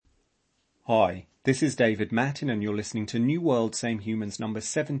Hi, this is David Mattin and you're listening to New World Same Humans number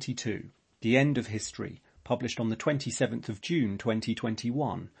 72, The End of History, published on the 27th of June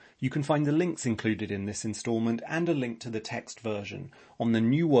 2021. You can find the links included in this instalment and a link to the text version on the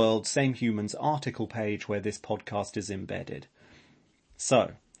New World Same Humans article page where this podcast is embedded.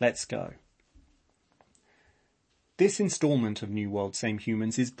 So, let's go. This instalment of New World Same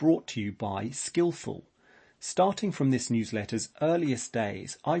Humans is brought to you by Skillful. Starting from this newsletter's earliest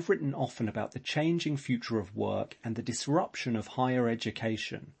days, I've written often about the changing future of work and the disruption of higher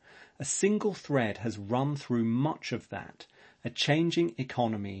education. A single thread has run through much of that. A changing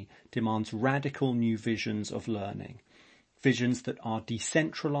economy demands radical new visions of learning. Visions that are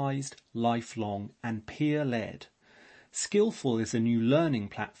decentralized, lifelong, and peer-led. Skillful is a new learning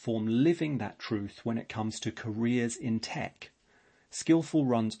platform living that truth when it comes to careers in tech. Skillful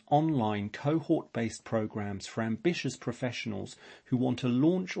runs online cohort-based programs for ambitious professionals who want to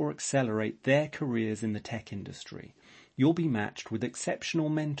launch or accelerate their careers in the tech industry. You'll be matched with exceptional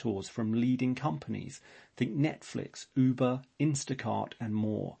mentors from leading companies, think Netflix, Uber, Instacart and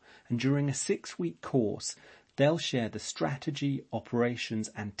more. And during a 6-week course, they'll share the strategy, operations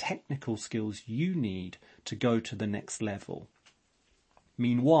and technical skills you need to go to the next level.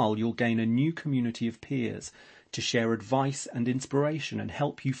 Meanwhile, you'll gain a new community of peers to share advice and inspiration and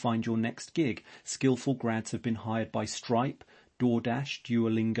help you find your next gig. Skillful grads have been hired by Stripe, DoorDash,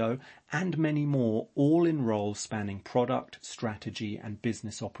 Duolingo, and many more, all in roles spanning product, strategy, and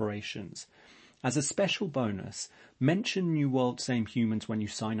business operations. As a special bonus, mention New World Same Humans when you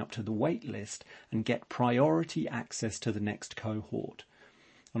sign up to the wait list and get priority access to the next cohort.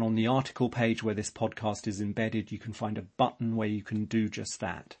 And on the article page where this podcast is embedded, you can find a button where you can do just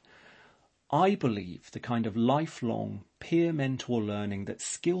that. I believe the kind of lifelong peer-mentor learning that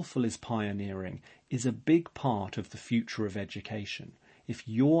Skillful is pioneering is a big part of the future of education. If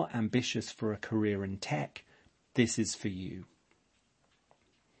you're ambitious for a career in tech, this is for you.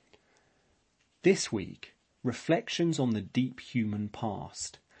 This week, reflections on the deep human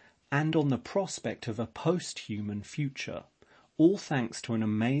past and on the prospect of a post-human future, all thanks to an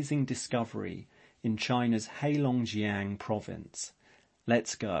amazing discovery in China's Heilongjiang province.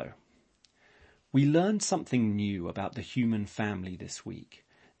 Let's go. We learned something new about the human family this week.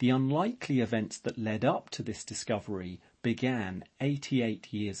 The unlikely events that led up to this discovery began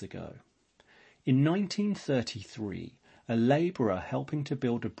 88 years ago. In 1933, a labourer helping to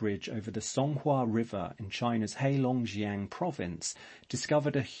build a bridge over the Songhua River in China's Heilongjiang province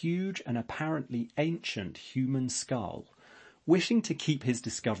discovered a huge and apparently ancient human skull. Wishing to keep his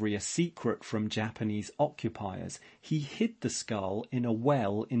discovery a secret from Japanese occupiers, he hid the skull in a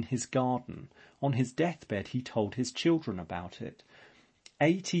well in his garden. On his deathbed, he told his children about it.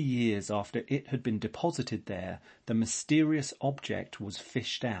 80 years after it had been deposited there, the mysterious object was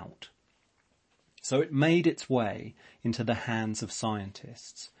fished out. So it made its way into the hands of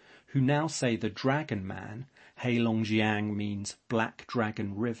scientists, who now say the Dragon Man, Heilongjiang means Black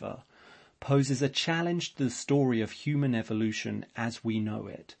Dragon River, poses a challenge to the story of human evolution as we know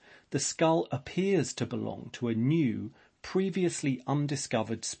it. The skull appears to belong to a new, previously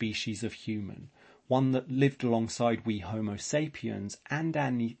undiscovered species of human, one that lived alongside we Homo sapiens and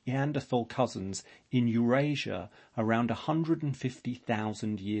our Neanderthal cousins in Eurasia around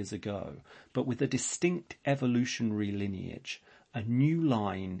 150,000 years ago, but with a distinct evolutionary lineage, a new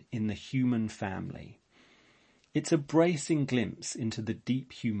line in the human family. It's a bracing glimpse into the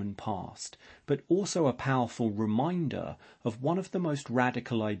deep human past, but also a powerful reminder of one of the most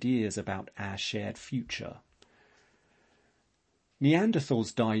radical ideas about our shared future.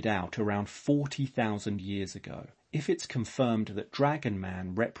 Neanderthals died out around 40,000 years ago. If it's confirmed that Dragon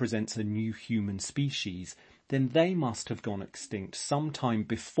Man represents a new human species, then they must have gone extinct sometime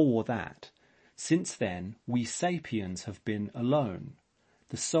before that. Since then, we sapiens have been alone,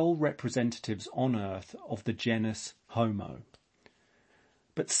 the sole representatives on Earth of the genus Homo.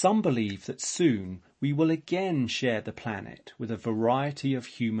 But some believe that soon we will again share the planet with a variety of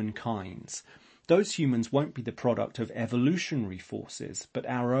human kinds. Those humans won't be the product of evolutionary forces, but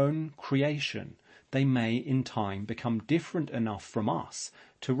our own creation. They may, in time, become different enough from us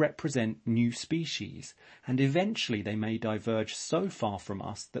to represent new species, and eventually they may diverge so far from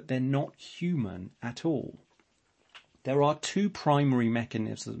us that they're not human at all. There are two primary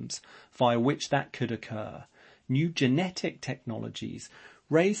mechanisms via which that could occur. New genetic technologies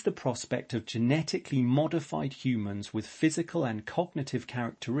raise the prospect of genetically modified humans with physical and cognitive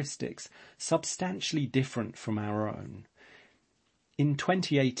characteristics substantially different from our own. In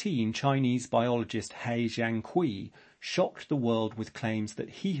 2018, Chinese biologist He Jiankui shocked the world with claims that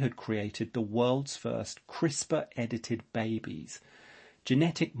he had created the world's first CRISPR-edited babies.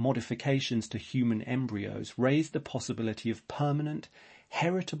 genetic modifications to human embryos raise the possibility of permanent,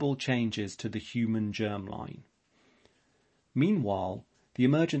 heritable changes to the human germline. Meanwhile, the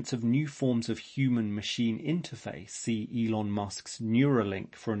emergence of new forms of human-machine interface, see Elon Musk's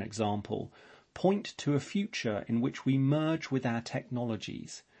Neuralink for an example, point to a future in which we merge with our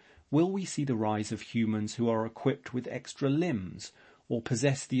technologies. Will we see the rise of humans who are equipped with extra limbs or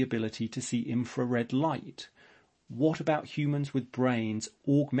possess the ability to see infrared light? What about humans with brains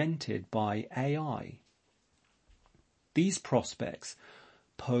augmented by AI? These prospects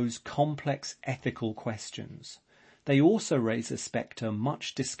pose complex ethical questions. They also raise a spectre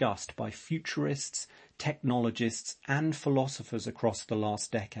much discussed by futurists, technologists, and philosophers across the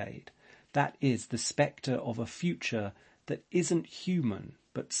last decade. That is the spectre of a future that isn't human,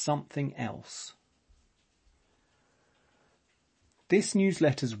 but something else. This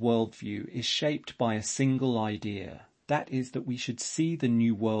newsletter's worldview is shaped by a single idea. That is that we should see the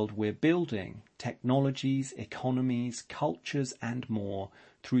new world we're building, technologies, economies, cultures, and more,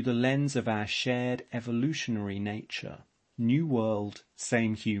 through the lens of our shared evolutionary nature. New world,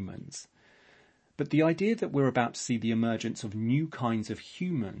 same humans. But the idea that we're about to see the emergence of new kinds of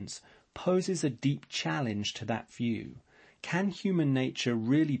humans poses a deep challenge to that view. Can human nature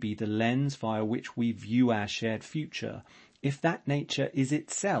really be the lens via which we view our shared future, if that nature is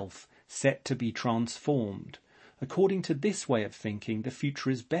itself set to be transformed? According to this way of thinking, the future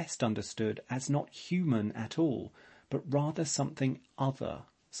is best understood as not human at all, but rather something other,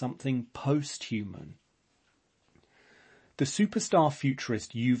 something post-human. The superstar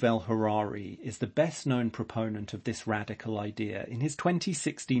futurist Yuval Harari is the best-known proponent of this radical idea. In his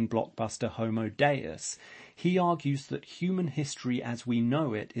 2016 blockbuster Homo Deus, he argues that human history as we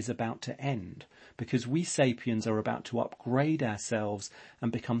know it is about to end, because we sapiens are about to upgrade ourselves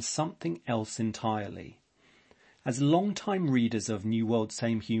and become something else entirely. As long-time readers of New World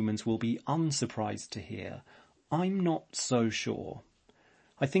Same Humans will be unsurprised to hear, I'm not so sure.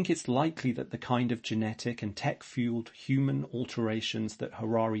 I think it's likely that the kind of genetic and tech-fueled human alterations that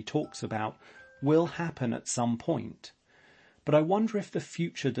Harari talks about will happen at some point. But I wonder if the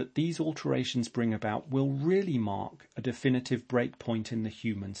future that these alterations bring about will really mark a definitive breakpoint in the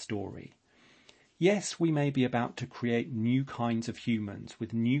human story. Yes, we may be about to create new kinds of humans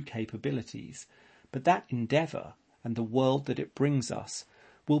with new capabilities, but that endeavour and the world that it brings us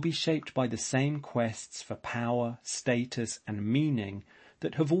will be shaped by the same quests for power, status and meaning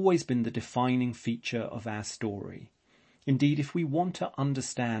that have always been the defining feature of our story. Indeed, if we want to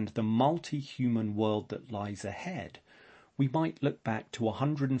understand the multi-human world that lies ahead, we might look back to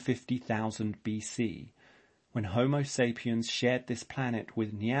 150,000 BC, when Homo sapiens shared this planet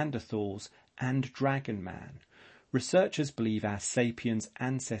with Neanderthals and Dragon Man. Researchers believe our sapiens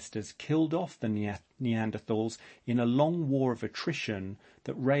ancestors killed off the Neanderthals in a long war of attrition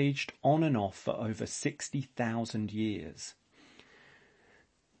that raged on and off for over 60,000 years.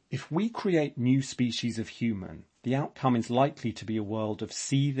 If we create new species of human, the outcome is likely to be a world of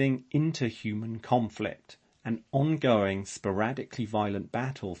seething interhuman conflict, an ongoing, sporadically violent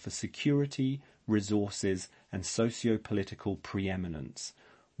battle for security, resources, and socio-political preeminence.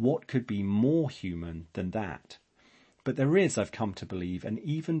 What could be more human than that? But there is, I've come to believe, an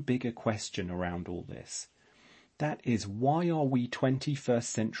even bigger question around all this. That is, why are we 21st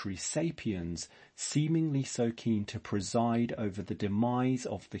century sapiens seemingly so keen to preside over the demise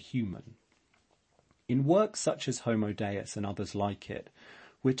of the human? In works such as Homo Deus and others like it,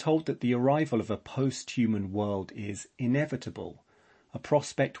 we're told that the arrival of a post-human world is inevitable, a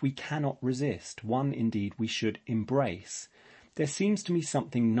prospect we cannot resist, one indeed we should embrace. There seems to me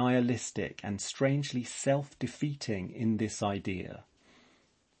something nihilistic and strangely self-defeating in this idea.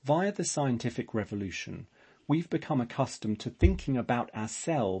 Via the scientific revolution, we've become accustomed to thinking about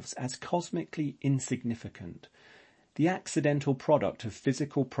ourselves as cosmically insignificant, the accidental product of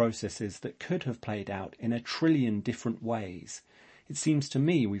physical processes that could have played out in 1 trillion different ways. It seems to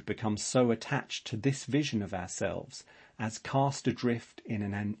me we've become so attached to this vision of ourselves as cast adrift in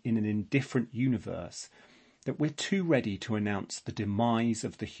an indifferent universe that we're too ready to announce the demise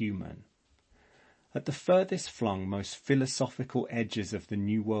of the human. At the furthest flung, most philosophical edges of the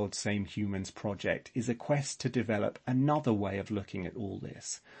New World Same Humans project is a quest to develop another way of looking at all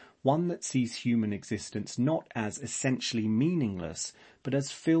this, one that sees human existence not as essentially meaningless, but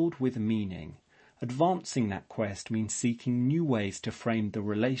as filled with meaning. Advancing that quest means seeking new ways to frame the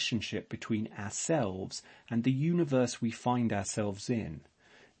relationship between ourselves and the universe we find ourselves in.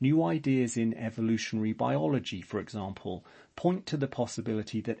 New ideas in evolutionary biology, for example, point to the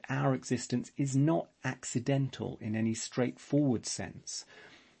possibility that our existence is not accidental in any straightforward sense,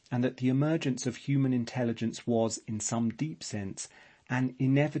 and that the emergence of human intelligence was, in some deep sense, an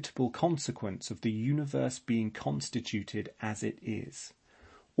inevitable consequence of the universe being constituted as it is.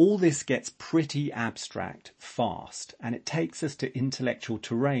 All this gets pretty abstract fast, and it takes us to intellectual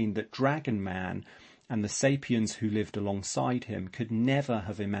terrain that Dragon Man and the sapiens who lived alongside him could never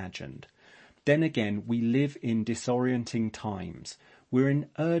have imagined. Then again, we live in disorienting times. We're in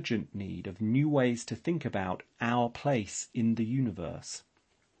urgent need of new ways to think about our place in the universe.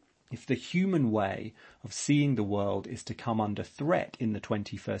 If the human way of seeing the world is to come under threat in the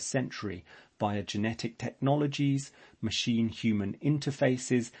 21st century via genetic technologies, machine-human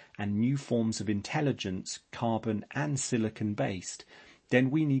interfaces, and new forms of intelligence, carbon and silicon-based,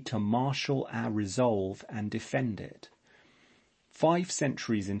 then we need to marshal our resolve and defend it. 5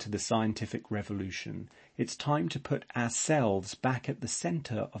 centuries into the scientific revolution, it's time to put ourselves back at the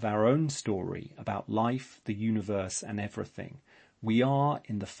centre of our own story about life, the universe, and everything. We are,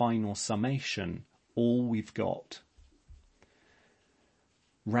 in the final summation, all we've got.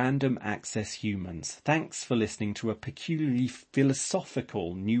 Random Access Humans. Thanks for listening to a peculiarly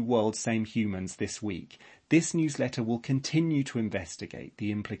philosophical New World Same Humans this week. This newsletter will continue to investigate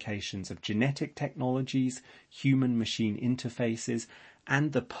the implications of genetic technologies, human-machine interfaces,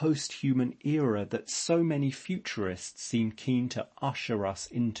 and the post-human era that so many futurists seem keen to usher us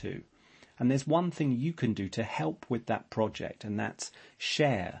into. And there's one thing you can do to help with that project, and that's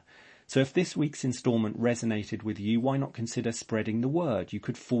share. So if this week's instalment resonated with you, why not consider spreading the word? You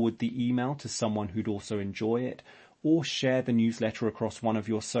could forward the email to someone who'd also enjoy it, or share the newsletter across one of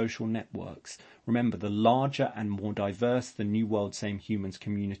your social networks. Remember, the larger and more diverse the New World Same Humans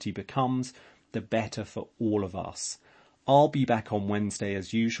community becomes, the better for all of us. I'll be back on Wednesday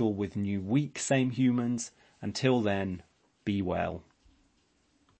as usual with New Week Same Humans. Until then, be well.